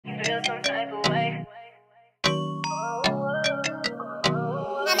feel some type of way. I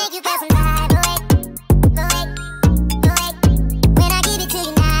make you feel some type of way. When I give it to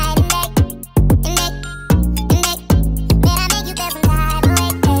you night and day. Man, I make you feel some type of way.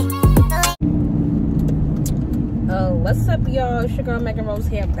 What's up, y'all? It's your girl Meagyyn Rose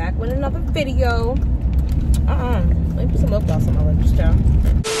here, back with another video. Let me put some lip gloss on my lips, y'all.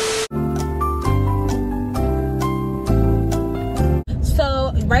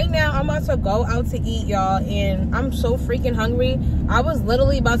 So right now I'm about to go out to eat, y'all, and I'm so freaking hungry. I was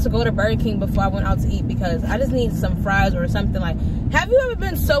literally about to go to Burger King before I went out to eat because I just need some fries or something. Like, have you ever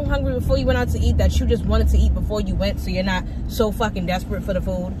been so hungry before you went out to eat that you just wanted to eat before you went, so you're not so fucking desperate for the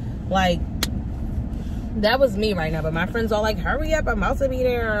food? Like, that was me right now. But my friends all like, hurry up, I'm about to be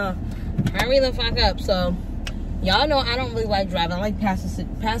there. Hurry the fuck up. So y'all know I don't really like driving. I like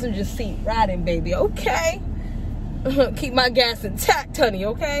passenger seat riding, baby. Okay. Keep my gas intact, honey,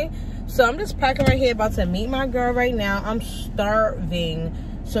 okay? So I'm just parking right here, about to meet my girl right now. I'm starving,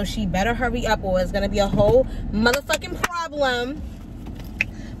 so she better hurry up or it's gonna be a whole motherfucking problem.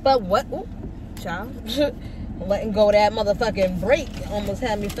 But what? Ooh, child. Letting go of that motherfucking brake almost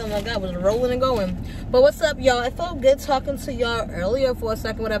had me feeling like I was rolling and going. But what's up, y'all? It felt good talking to y'all earlier for a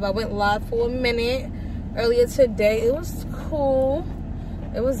second, whatever. I went live for a minute earlier today. It was cool.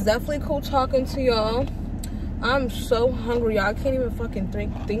 It was definitely cool talking to y'all. I'm so hungry, y'all. I can't even fucking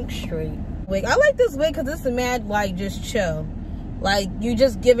think straight. Wig. I like this wig because it's a mad, like, just chill. Like, you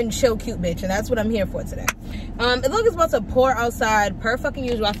just giving chill cute bitch, and that's what I'm here for today. It looks like it's about to pour outside per fucking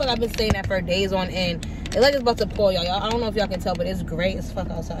usual. I feel like I've been saying that for days on end. It looks like it's about to pour, y'all. I don't know if y'all can tell, but it's great as fuck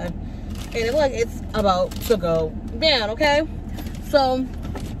outside. And it looks like it's about to go down, okay? So,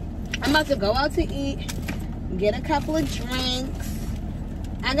 I'm about to go out to eat, get a couple of drinks.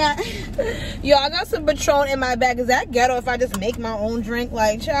 I got some Patron in my bag. Is that ghetto if I just make my own drink?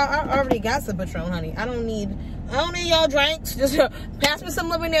 Like, child, I already got some Patron, honey. I don't need y'all drinks. Just pass me some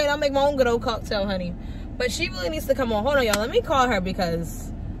lemonade. I'll make my own good old cocktail, honey. But she really needs to come on. Hold on, y'all. Let me call her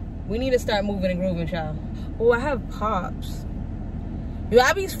because we need to start moving and grooving, child. Oh, I have Pops. Yo,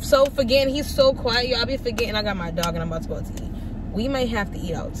 I be so forgetting. He's so quiet. Yo, I be forgetting I got my dog and I'm about to go out to eat. We may have to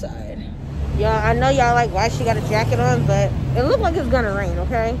eat outside. Y'all, I know y'all like why she got a jacket on, but it looked like it's gonna rain,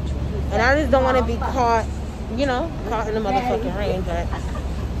 okay? And I just don't want to be caught, you know, caught in the motherfucking rain, but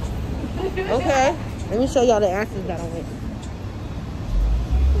okay. Let me show y'all the answers that I went.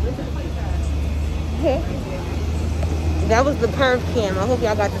 That was the curve cam. I hope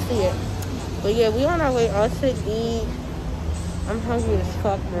y'all got to see it. But yeah, we on our way out to eat. I'm hungry as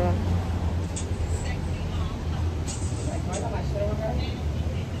fuck, bro.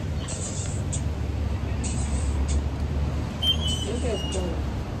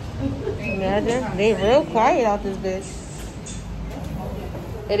 Imagine, they real quiet out this bitch.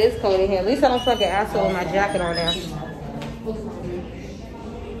 It is cold in here. At least I don't fucking asshole with my jacket on there. At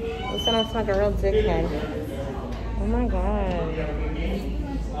least I don't fucking real dickhead. Oh my god.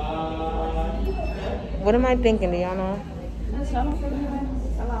 What am I thinking? Do y'all know?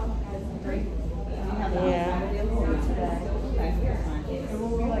 Yeah.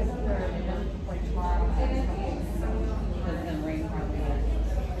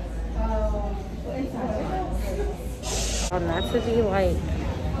 Not to be like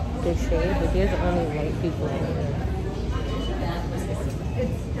the shade, but there's only white people in here.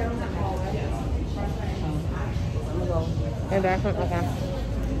 And back from okay.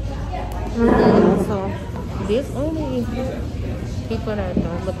 So there's only people that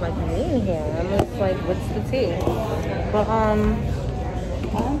don't look like me in here. I'm just like, what's the tea? But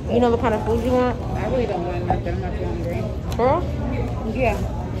you know what kind of food you want? I really don't want nothing. I'm not hungry. Girl? Yeah.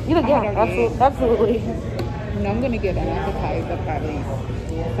 You look yeah, absolutely. No, I'm gonna get an appetizer, probably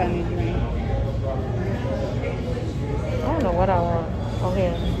sunny drink. I don't know what I want. Oh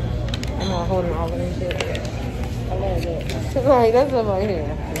yeah, I'm not holding all of this shit. I love it. Like that's up right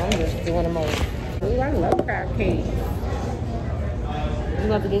here. I'm just doing them all. Ooh, I love crab cake. You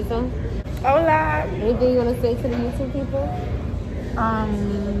about to get some? Hola. Anything you wanna say to the YouTube people?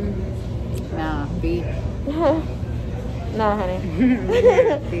 Nah, beef. Nah, honey.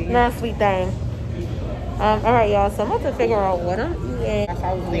 Nah, sweet thing. Alright, y'all, so I'm about to figure out what I'm eating. That's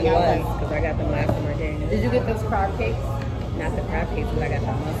how I was thinking because I got them last summer day. Did you get those crab cakes? Not the crab cakes, but I got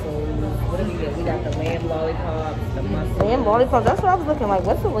the mussels. What did we get? We got the lamb lollipops, the mussels. Lamb lollipops, that's what I was looking like.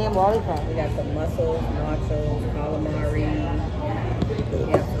 What's the lamb lollipop? We got the mussels, nachos, calamari.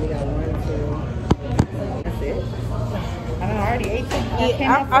 Yeah, so we got 1, 2. That's it. I already ate them.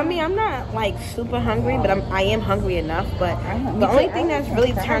 Yeah, I mean, I'm not like super hungry, but I am hungry enough. But the only thing that's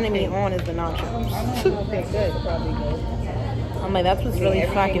really turning me on is the nachos. I don't know if they're good. Probably good. I'm I'm like, that's what's really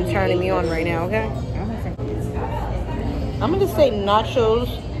fucking turning me on right now, okay? I'm gonna say nachos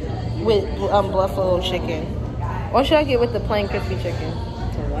with buffalo chicken. Or should I get with the plain crispy chicken?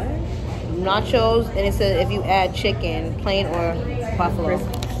 So what? Nachos, and it says if you add chicken, plain or buffalo.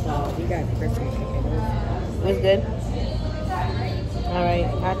 Oh, we got crispy chicken. It was good? Alright,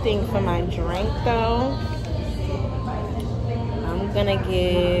 I think for my drink though, I'm gonna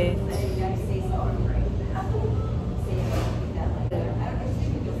get...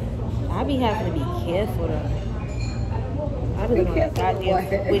 I be having to be careful though. I be doing that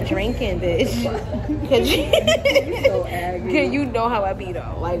goddamn with drinking, bitch. Cause you know how I be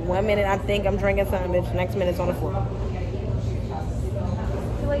though. Like 1 minute I think I'm drinking something, bitch. Next minute it's on the floor.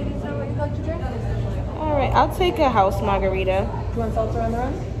 Ladies, how would you like to drink? All right, I'll take a house margarita. Do you want salsa on the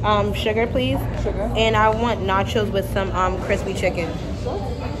run? Sugar, please. Sugar. And I want nachos with some crispy chicken. I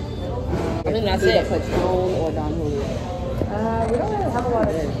think that's it. Patron or Don Julio. We don't really have a lot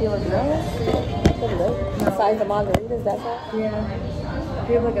of tequila drinks. Besides the margaritas, that's all? Yeah.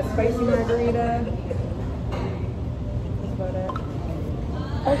 We have like a spicy margarita. That's about it.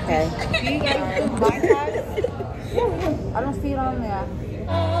 Okay. Do you guys do my size? Yeah, I don't see it on there.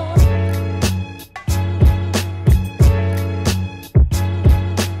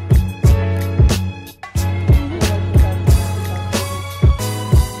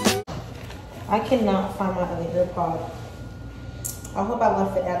 I cannot find my other AirPod. I hope I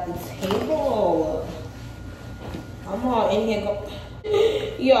left it at the table. I'm all in here go.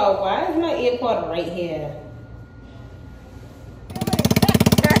 Yo, why is my AirPod right here?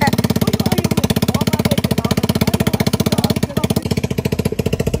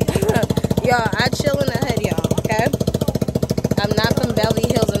 Yo, I chill in the hood, y'all, okay? I'm not from Beverly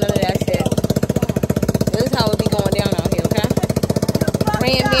Hills and none of that shit. This is how it be going down out here, okay?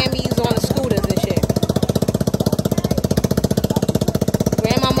 Praying mammies on the scooters and shit.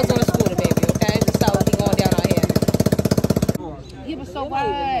 Grandmama's on the scooter, baby, okay? This is how it be going down out here. Yeah, but so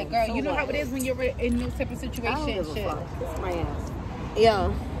what, girl? You know how it is when you're in this type of situation. Shit. It's my ass.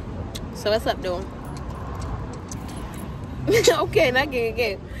 Yo, so what's up, dude? Okay, not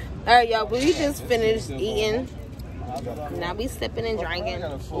good. All right, y'all, but we just finished eating. Now we sipping and drinking.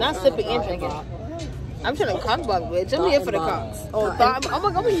 Not sipping and drinking. I'm trying to cock block, bitch. I'm here for the cocks. Oh, I'm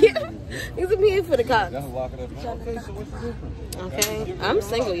here. I'm here for the cocks. Okay, I'm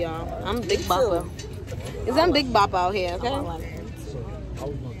single, y'all. I'm Big Bopper. Cause I'm Big Bopper out here, okay?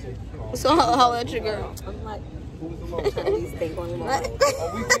 So I'll let your girl. I'm like,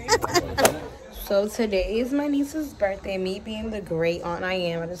 So today is my niece's birthday. Me being the great aunt I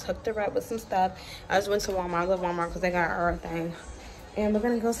am, I just hooked her up with some stuff. I just went to Walmart. I love Walmart because they got everything, and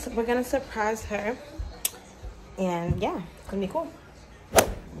we're gonna surprise her. And yeah, it's gonna be cool.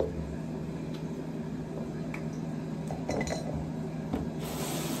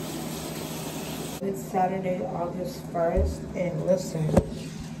 It's Saturday, August 1st, and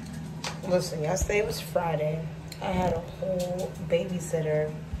listen, yesterday was Friday. I had a whole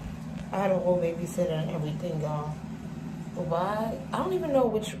babysitter. And everything, y'all. Why? I don't even know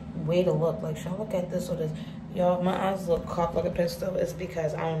which way to look. Like, should I look at this or this? Y'all, my eyes look cocked like a pistol. It's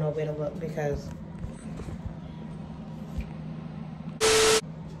because I don't know where to look because...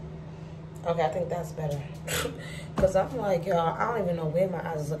 Okay, I think that's better. Because I'm like, y'all, I don't even know where my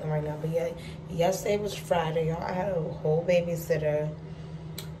eyes is looking right now. But yeah, yesterday was Friday, y'all. I had a whole babysitter,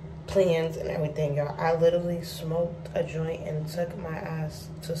 plans and everything, y'all. I literally smoked a joint and took my ass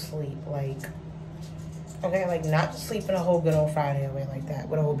to sleep. Like, okay, like not sleeping a whole good old Friday away like that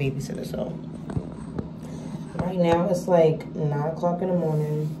with a whole babysitter. So right now it's like 9 o'clock in the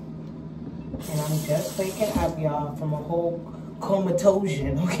morning and I'm just waking up, y'all, from a whole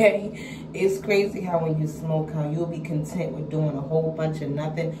comatosian, okay? It's crazy how when you smoke, how you'll be content with doing a whole bunch of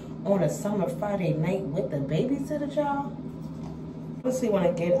nothing on a summer Friday night with the babysitter, y'all. Honestly, want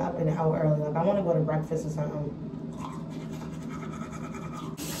to get up an hour early. Like, I want to go to breakfast or something.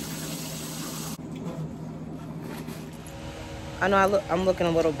 I know I'm looking a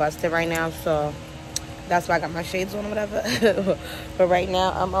little busted right now, so that's why I got my shades on or whatever. But right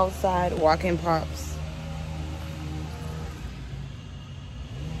now, I'm outside walking Pops.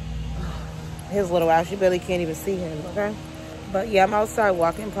 His little ass, you barely can't even see him, okay? But yeah, I'm outside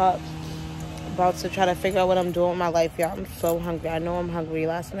walking Pops. About to try to figure out what I'm doing with my life, y'all. I'm so hungry. I know I'm hungry.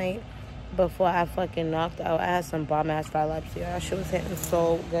 Last night, before I fucking knocked out, I had some bomb-ass dialepsy. That shit was hitting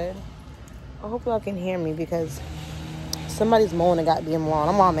so good. I hope y'all can hear me because somebody's mowing the goddamn lawn.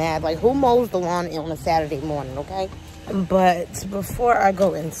 I'm all mad. Like, who mows the lawn on a Saturday morning, okay? But before I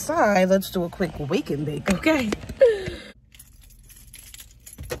go inside, let's do a quick wake and bake, okay?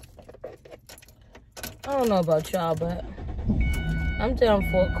 I don't know about y'all, but I'm down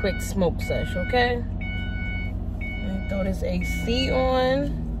for a quick smoke sesh, okay? Let me throw this AC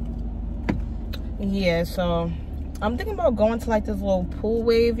on. Yeah, so I'm thinking about going to like this little pool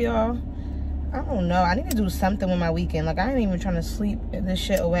wave, y'all. I don't know. I need to do something with my weekend. Like, I ain't even trying to sleep this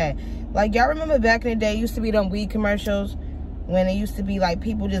shit away. Like, y'all remember back in the day, used to be them weed commercials when it used to be like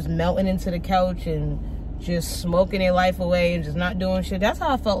people just melting into the couch and just smoking their life away and just not doing shit. That's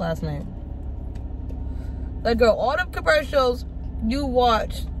how I felt last night. Like, girl, all the commercials you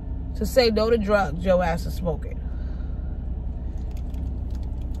watch to say no to drugs, your ass is smoking.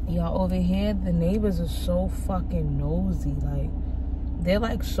 Y'all, over here, the neighbors are so fucking nosy. Like, they're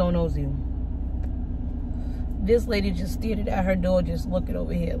like so nosy. This lady just stared at her door, just looking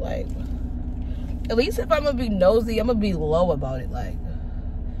over here. Like, at least if I'm gonna be nosy, I'm gonna be low about it. Like,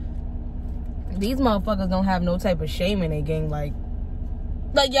 these motherfuckers don't have no type of shame in their gang. Like,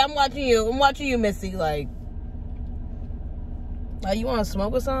 yeah, I'm watching you, Missy. Like, you want to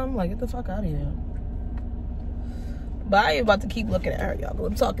smoke or something? Like, get the fuck out of here. But I ain't about to keep looking at her, y'all, because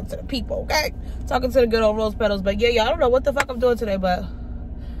I'm talking to the people, okay? Talking to the good old rose petals. But yeah, y'all, I don't know what the fuck I'm doing today, but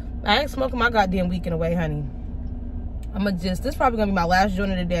I ain't smoking my goddamn weekend away, honey. This is probably gonna be my last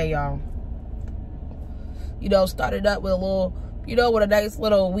joint of the day, y'all. You know, started up with a little, you know, with a nice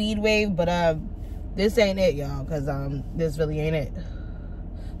little weed wave, but this ain't it, y'all, because this really ain't it.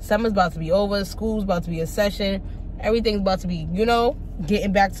 Summer's about to be over, school's about to be a session, everything's about to be, you know,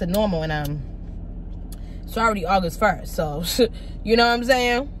 getting back to normal, and it's already August 1st, so you know what I'm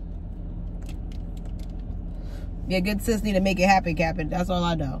saying? Your good sis need to make it happen, Captain. That's all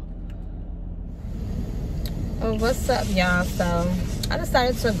I know. Oh, what's up, y'all? So I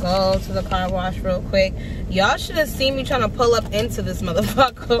decided to go to the car wash real quick. Y'all should have seen me trying to pull up into this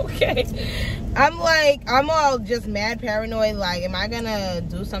motherfucker, okay? I'm all just mad paranoid. Like, am I gonna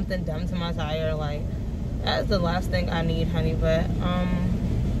do something dumb to my tire? Like, that's the last thing I need, honey. But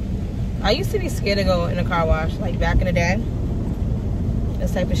I used to be scared to go in a car wash, like back in the day.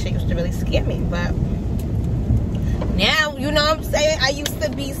 This type of shit used to really scare me, but now, you know what I'm saying? I used to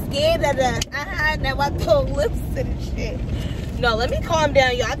be scared of that. Now I throw lips to the shit. No, let me calm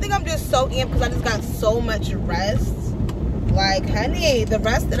down, y'all. I think I'm just so amped because I just got so much rest. Like, honey, the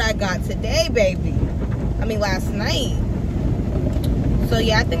rest that I got today, baby. I mean, last night. So,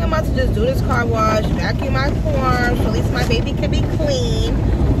 yeah, I think I'm about to just do this car wash, vacuum my car, so at least my baby can be clean.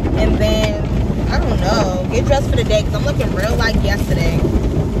 And then, I don't know, get dressed for the day because I'm looking real like yesterday.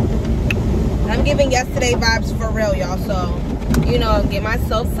 I'm giving yesterday vibes for real, y'all. So, you know, get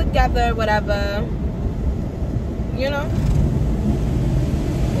myself together, whatever. You know?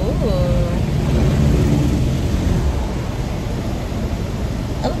 Ooh.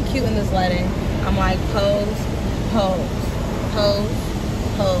 I look cute in this lighting. I'm like, pose, pose, pose,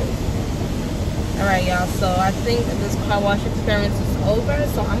 pose. Alright, y'all. So, I think this car wash experience is over.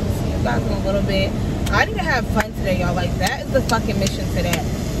 So, I'm going to see you guys in a little bit. I need to have fun today, y'all. Like, that is the fucking mission today.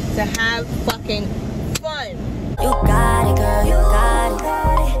 To have fucking fun. You got it, girl, you got it.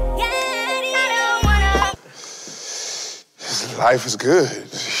 Yeah, I don't wanna. Life is good.